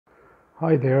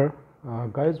Hi there,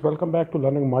 guys. Welcome back to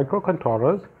learning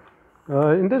microcontrollers.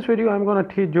 In this video, I'm going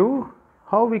to teach you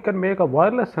how we can make a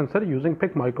wireless sensor using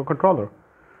PIC microcontroller.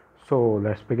 So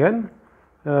let's begin.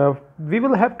 We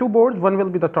will have two boards. One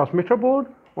will be the transmitter board.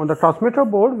 On the transmitter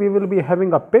board, we will be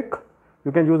having a PIC.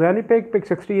 You can use any PIC,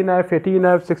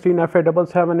 PIC16F877A,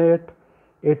 16F877A,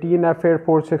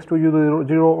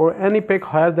 18F84620, or any PIC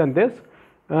higher than this.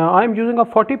 I'm using a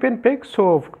 40-pin PIC,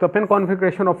 so the pin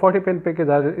configuration of 40-pin PIC is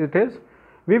as it is.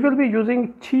 We will be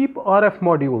using cheap RF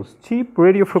modules, cheap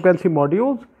radio frequency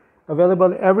modules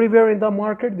available everywhere in the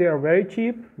market. They are very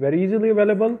cheap, very easily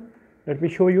available. Let me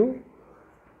show you.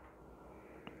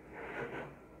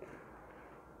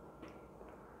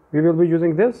 We will be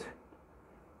using this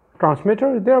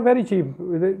transmitter. They are very cheap.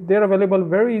 They are available,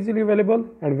 very easily available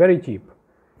and very cheap.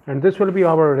 And this will be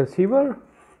our receiver.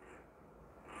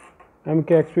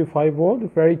 MKXP 5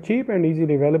 volt, very cheap and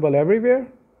easily available everywhere,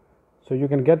 so you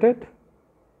can get it.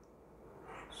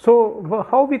 So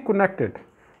how we connect it?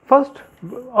 First,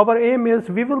 our aim is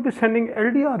we will be sending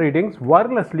LDR readings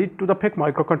wirelessly to the PIC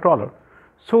microcontroller.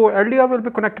 So LDR will be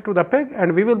connected to the PIC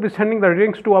and we will be sending the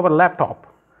readings to our laptop.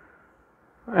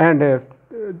 And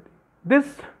this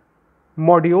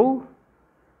module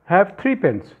have 3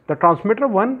 pins. The transmitter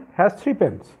one has 3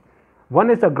 pins. One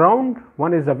is the ground,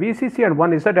 one is the VCC, and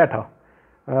one is the data.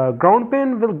 Ground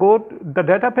pin will go, the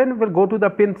data pin will go to the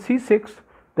pin C6,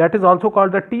 that is also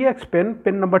called the TX pin,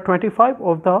 pin number 25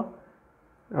 of the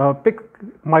PIC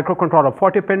microcontroller,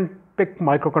 40-pin PIC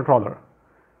microcontroller.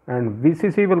 And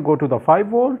VCC will go to the 5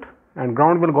 volt and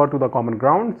ground will go to the common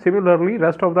ground. Similarly,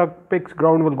 rest of the PIC's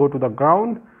ground will go to the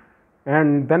ground,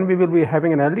 and then we will be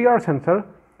having an LDR sensor.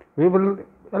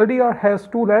 LDR has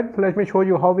 2 legs. Let me show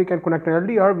you how we can connect an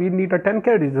LDR. We need a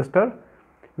 10K resistor.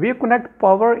 We connect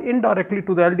power indirectly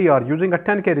to the LDR using a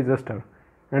 10K resistor,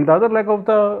 and the other leg of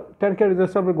the 10K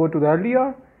resistor will go to the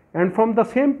LDR, and from the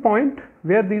same point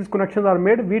where these connections are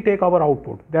made, we take our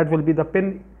output. That will be the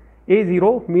pin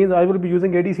A0, means I will be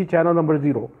using ADC channel number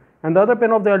 0, and the other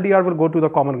pin of the LDR will go to the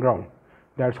common ground.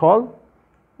 That's all.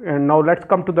 And now let's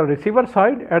come to the receiver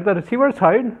side. At the receiver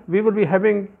side, we will be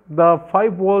having the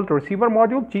 5 volt receiver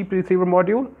module, cheap receiver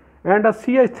module, and a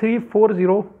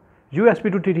CH340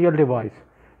 USB to TTL device.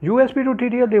 USB to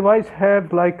TTL device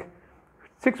have like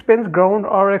 6 pins: ground,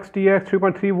 RX, TX,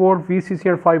 3.3 volt, VCC,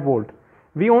 and 5 volt.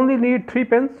 We only need 3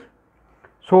 pins.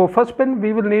 So first pin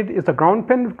we will need is the ground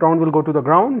pin. Ground will go to the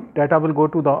ground, data will go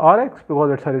to the RX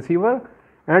because it's a receiver,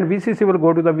 and VCC will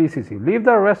go to the VCC. Leave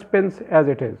the rest pins as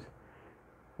it is.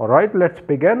 Alright, let's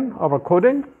begin our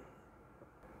coding.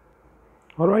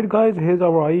 Alright guys, here's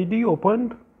our IED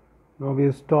opened. Now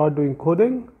we start doing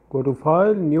coding. Go to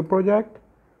File, New Project.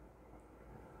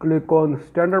 Click on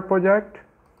Standard Project.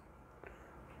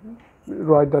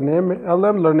 Write the name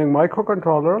LM Learning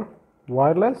Microcontroller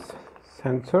Wireless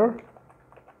Sensor.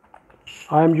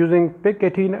 I am using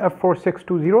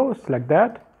PIC16F887A. Select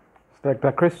that. Select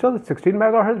the crystal, 16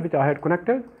 MHz, which I had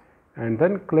connected, and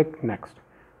then click Next.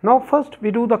 Now first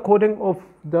we do the coding of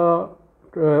the,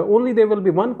 only there will be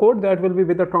one code that will be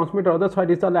with the transmitter, other side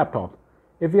is the laptop.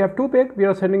 If we have 2 PIC, we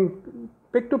are sending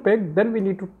PIC to PIC, then we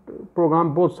need to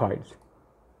program both sides.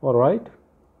 Alright,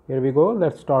 here we go,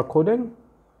 let's start coding.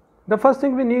 The first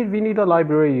thing we need a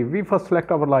library. We first select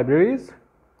our libraries.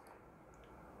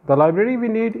 The library we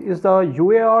need is the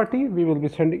UART. We will be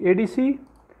sending ADC.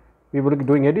 We will be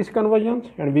doing ADC conversions,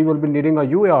 and we will be needing a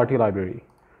UART library.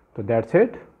 So that's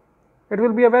it. It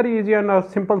will be a very easy and a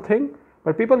simple thing,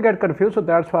 but people get confused, so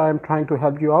that's why I'm trying to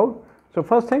help you out. So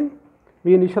first thing,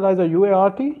 we initialize a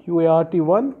UART,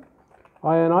 UART1,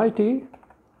 INIT.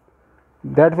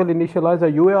 That will initialize a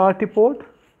UART port,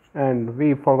 and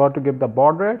we forgot to give the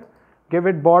baud rate. Give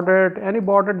it baud rate, any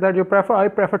baud rate that you prefer. I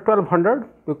prefer 1200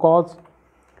 because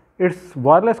it's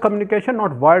wireless communication,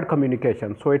 not wired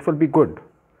communication, so it will be good.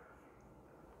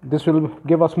 This will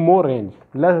give us more range.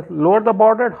 Lower the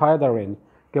baud rate, higher the range.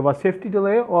 Give a safety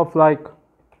delay of like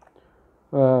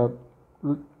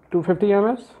 250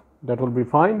 ms. That will be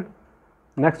fine.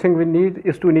 Next thing we need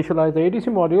is to initialize the ADC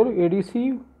module.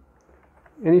 ADC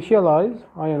initialize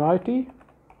INIT.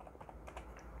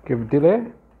 Give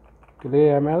delay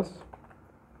ms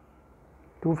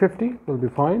 250 will be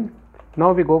fine.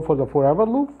 Now we go for the forever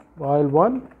loop while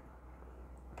 1.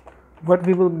 What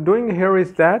we will be doing here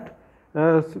is that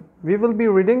we will be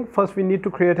reading. First we need to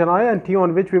create an INT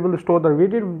on which we will store the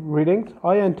readings.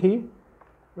 INT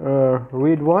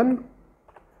read 1.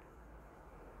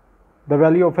 The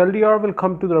value of LDR will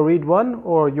come to the read 1,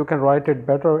 or you can write it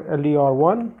better, LDR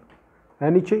 1.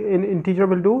 Any integer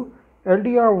will do.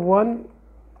 LDR 1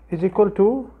 is equal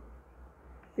to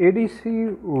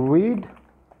ADC read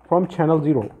from channel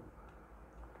 0.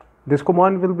 This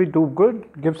command will be do good,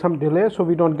 give some delay, so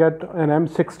we don't get an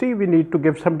M60. We need to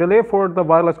give some delay for the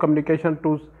wireless communication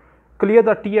to clear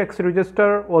the TX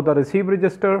register or the receive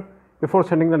register before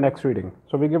sending the next reading.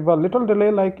 So we give a little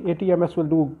delay, like ATMS will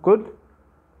do good.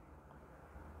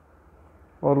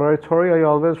 Alright, sorry, I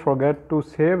always forget to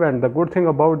save, and the good thing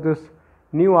about this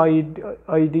new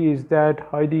ID is that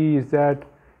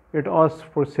it asks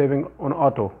for saving on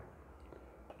auto.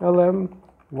 LM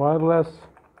wireless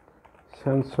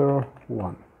sensor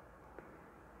 1.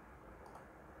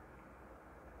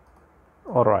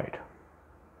 Alright,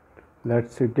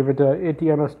 let's give it a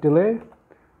ATMS delay.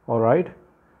 Alright,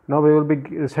 now we will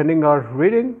be sending our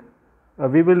reading.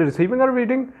 We will be receiving our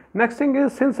reading. Next thing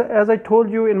is, since as I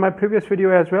told you in my previous video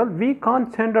as well, we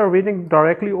can't send our reading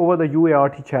directly over the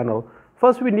UART channel.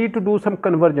 First we need to do some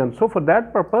conversion. So for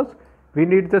that purpose we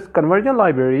need this conversion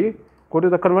library. Go to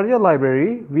the conversion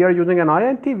library. We are using an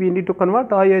INT. We need to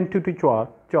convert INT to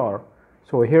char.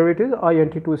 So here it is,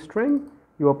 INT to string.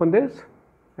 You open this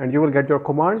and you will get your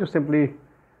command. You simply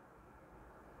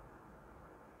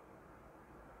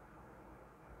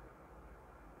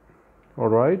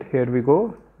alright, here we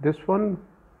go. This one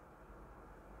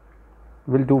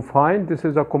will do fine. This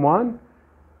is a command.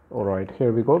 Alright,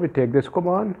 here we go. We take this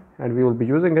command and we will be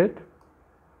using it.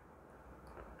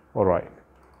 Alright,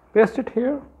 paste it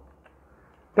here.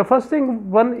 The first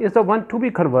thing, one is the one to be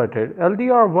converted.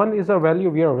 LDR1 is a value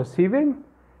we are receiving.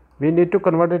 We need to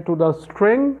convert it to the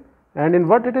string, and in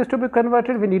what it is to be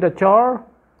converted, we need a char.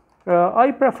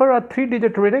 I prefer a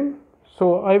 3-digit reading,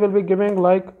 so I will be giving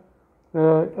like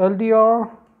LDR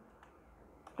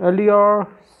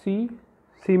C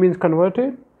means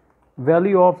converted,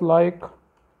 value of like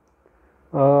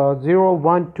 0,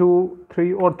 1, 2,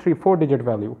 3 or 4-digit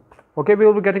value. Okay, we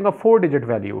will be getting a 4-digit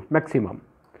value maximum.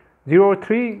 0,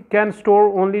 3 can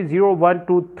store only 0, 1,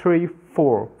 2, 3,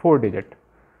 4 digit.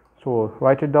 So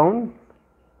write it down,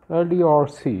 LDR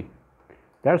C.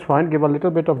 That's fine. Give a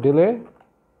little bit of delay,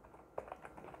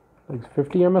 like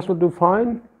 50 ms will do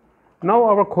fine. Now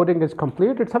our coding is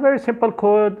complete. It's a very simple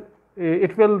code.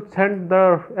 It will send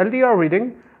the LDR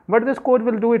reading. What this code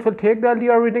will do, it will take the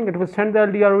LDR reading, it will send the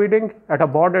LDR reading at a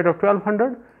baud rate of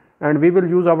 1200, and we will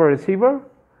use our receiver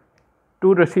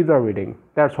to receive the reading.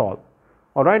 That's all.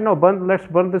 Alright, now let's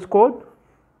burn this code.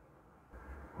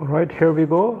 Alright, here we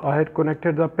go. I had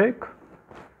connected the PIC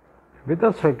with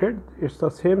the circuit. It's the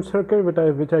same circuit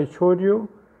which I showed you.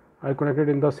 I connected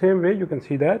in the same way. You can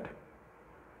see that.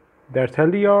 That's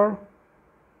LDR.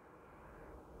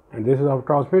 And this is our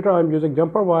transmitter. I'm using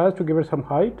jumper wires to give it some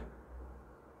height.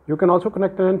 You can also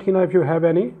connect an antenna if you have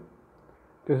any.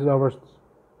 This is our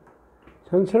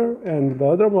sensor, and the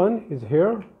other one is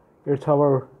here. It's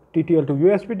our TTL to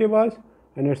USB device,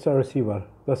 and it's a receiver.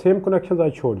 The same connections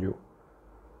I showed you.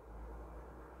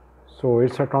 So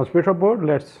it's a transmitter board.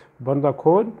 Let's burn the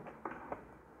code.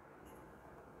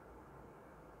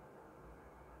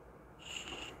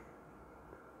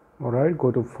 Alright,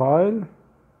 go to file.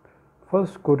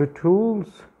 First go to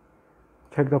tools,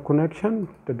 check the connection,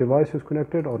 the device is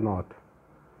connected or not.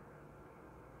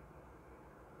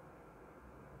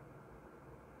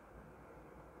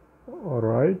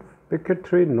 Alright,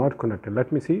 PIC3 not connected.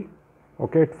 Let me see.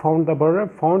 Okay, it found the burner,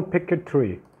 found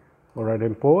PIC3. Alright,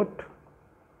 import.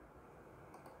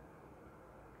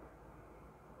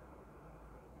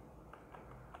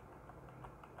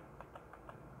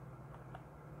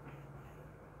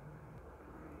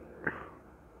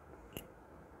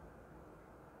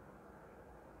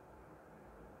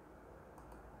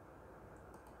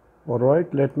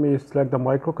 Alright, let me select the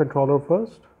microcontroller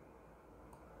first.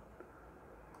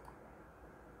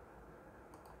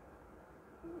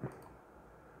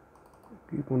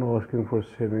 Keep on asking for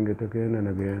saving it again and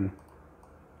again.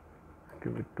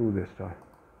 Give it 2 this time.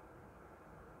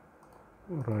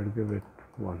 Alright, give it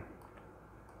 1.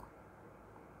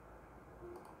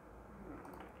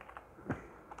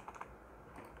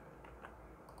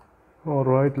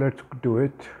 Alright, let's do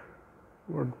it.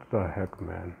 What the heck,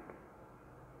 man?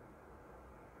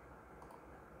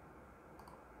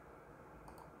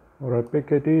 Alright,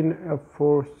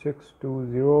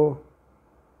 PIC16F877A.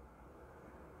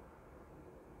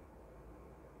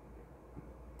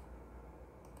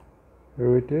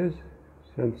 Here it is.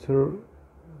 Sensor.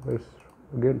 Let's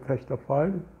again fetch the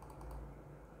file.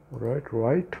 Alright,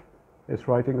 write. It's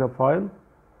writing the file.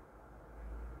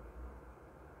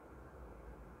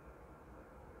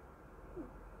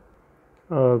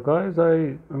 Guys,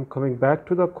 I am coming back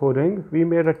to the coding. We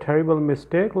made a terrible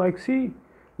mistake. Like, see,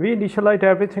 we initialized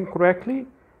everything correctly.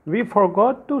 We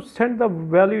forgot to send the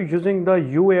value using the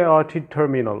UART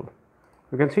terminal.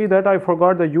 You can see that I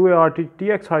forgot the UART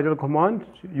TX idle command,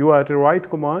 UART write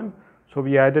command, so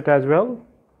we add it as well.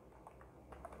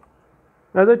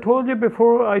 As I told you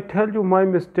before, I tell you my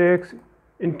mistakes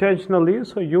intentionally,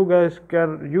 so you guys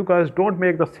don't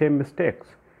make the same mistakes.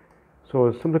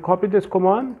 So simply copy this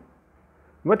command.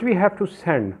 What we have to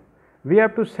send? We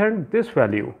have to send this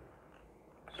value.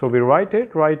 So we write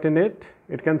in it,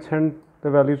 it can send the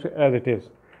values as it is.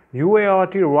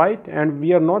 UART write, and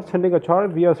we are not sending a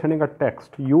chart, we are sending a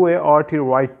text. UART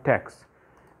write text.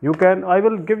 I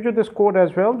will give you this code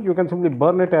as well. You can simply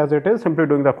burn it as it is, simply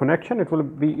doing the connection. It will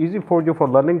be easy for you for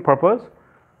learning purpose.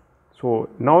 So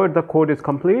now the code is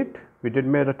complete. We did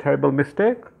make a terrible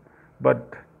mistake,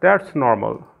 but that's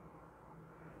normal.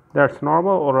 That's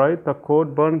normal. All right, the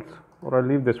code burns, or I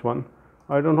leave this one.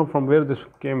 I don't know from where this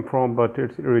came from, but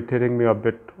it's irritating me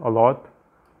a lot.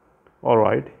 All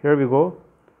right, here we go.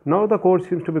 Now the code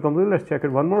seems to be complete. Let's check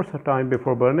it one more time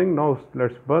before burning. Now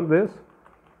let's burn this.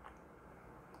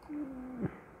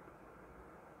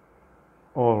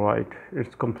 All right,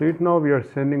 it's complete now. We are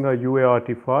sending a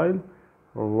UART file.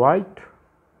 All right,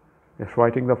 just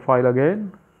writing the file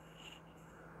again.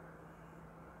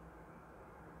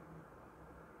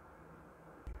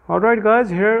 All right, guys,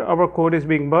 here our code is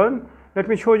being burned. Let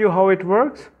me show you how it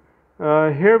works.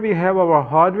 Here we have our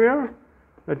hardware.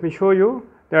 Let me show you.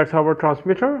 That's our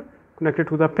transmitter connected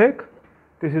to the PIC.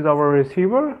 This is our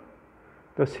receiver,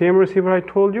 the same receiver I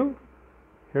told you.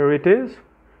 Here it is.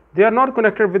 They are not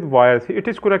connected with wires. It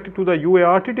is connected to the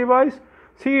UART device.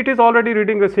 See, it is already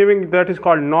reading, receiving. That is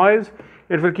called noise.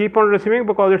 It will keep on receiving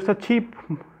because it's a cheap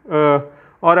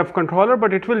RF controller,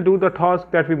 but it will do the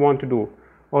task that we want to do.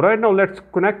 All right, now let's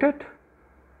connect it.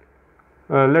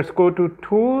 Let's go to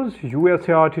Tools,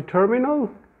 USART terminal.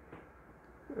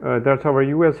 That's our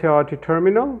USART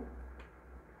terminal.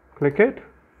 Click it.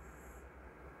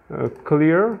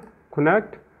 Clear,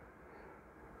 connect.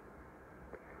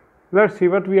 Let's see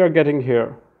what we are getting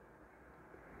here.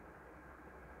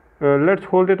 Let's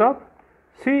hold it up.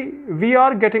 See, we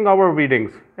are getting our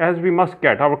readings as we must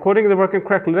get. Our coding is working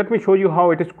correctly. Let me show you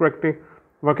how it is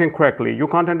working correctly. You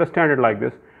can't understand it like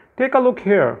this. Take a look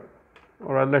here.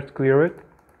 All right, let's clear it.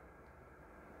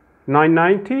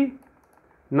 990,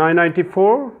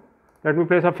 994. Let me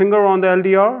place a finger on the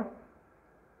LDR.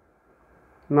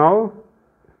 Now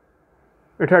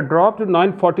it had dropped to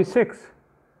 946.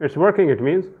 It's working, it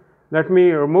means. Let me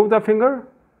remove the finger.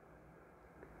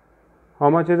 How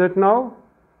much is it now?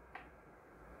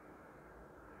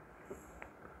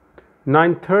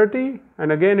 930,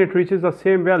 and again it reaches the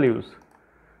same values.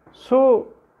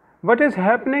 So what is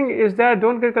happening is that,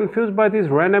 don't get confused by these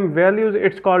random values.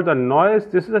 It's called the noise.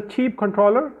 This is a cheap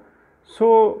controller,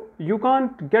 so you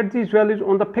can't get these values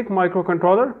on the PIC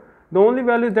microcontroller. The only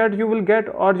values that you will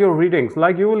get are your readings.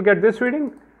 Like you will get this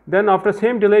reading, then after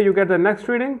same delay you get the next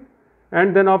reading,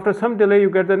 and then after some delay you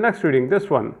get the next reading, this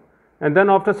one, and then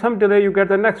after some delay you get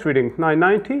the next reading,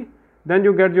 990. Then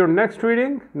you get your next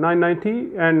reading,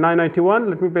 990 and 991.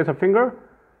 Let me place a finger.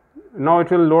 Now it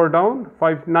will lower down,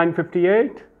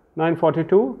 958,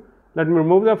 942. Let me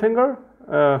remove the finger.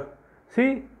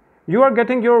 See, you are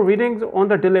getting your readings on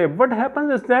the delay. What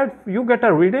happens is that you get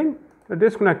a reading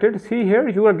disconnected. See here,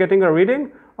 you are getting a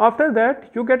reading. After that,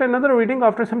 you get another reading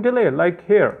after some delay, like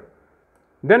here.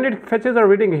 Then it fetches a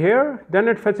reading here. Then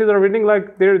it fetches a reading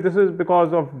like there. This is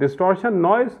because of distortion,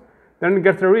 noise. Then it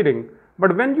gets a reading.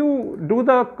 But when you do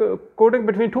the coding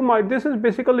between two, this is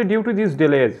basically due to these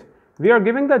delays. We are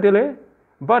giving the delay,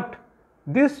 but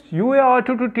this UART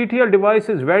to TTL device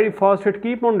is very fast. It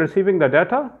keeps on receiving the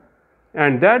data,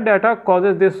 and that data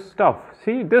causes this stuff.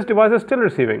 See, this device is still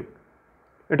receiving.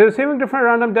 It is receiving different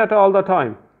random data all the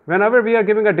time. Whenever we are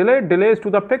giving a delay, delays to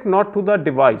the PIC, not to the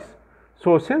device.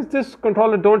 So since this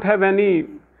controller don't have any,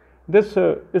 this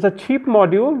is a cheap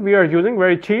module we are using,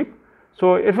 very cheap.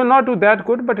 So it will not do that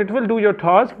good, but it will do your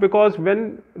task, because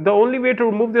when the only way to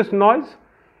remove this noise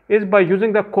is by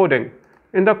using the coding.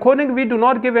 In the coding, we do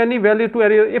not give any value to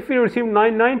any. If we receive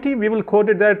 990, we will code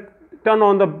it that turn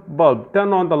on the bulb,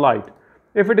 turn on the light.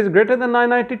 If it is greater than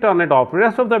 990, turn it off.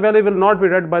 Rest of the value will not be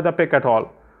read by the PIC at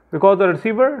all, because the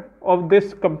receiver of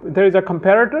this, there is a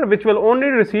comparator which will only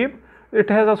receive. It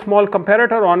has a small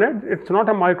comparator on it. It's not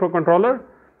a microcontroller.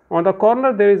 On the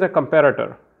corner, there is a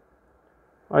comparator.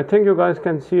 I think you guys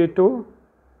can see it too.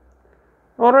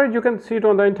 All right, you can see it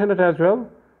on the internet as well.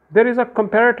 There is a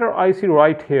comparator IC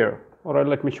right here. All right,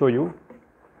 let me show you.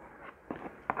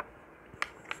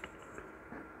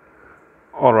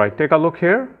 All right, take a look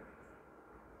here.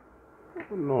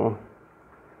 No.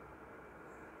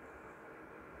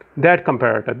 That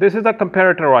comparator. This is a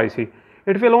comparator IC.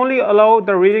 It will only allow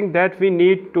the reading that we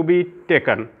need to be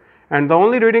taken. and the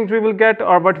only readings we will get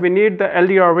are what we need, the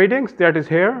LDR readings, that is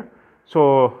here.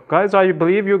 So guys, I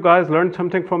believe you guys learned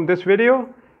something from this video.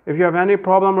 If you have any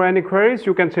problem or any queries,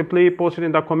 you can simply post it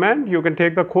in the comment. You can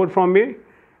take the code from me,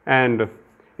 and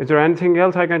is there anything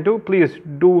else I can do? Please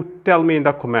do tell me in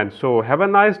the comments. So have a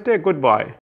nice day.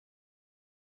 Goodbye.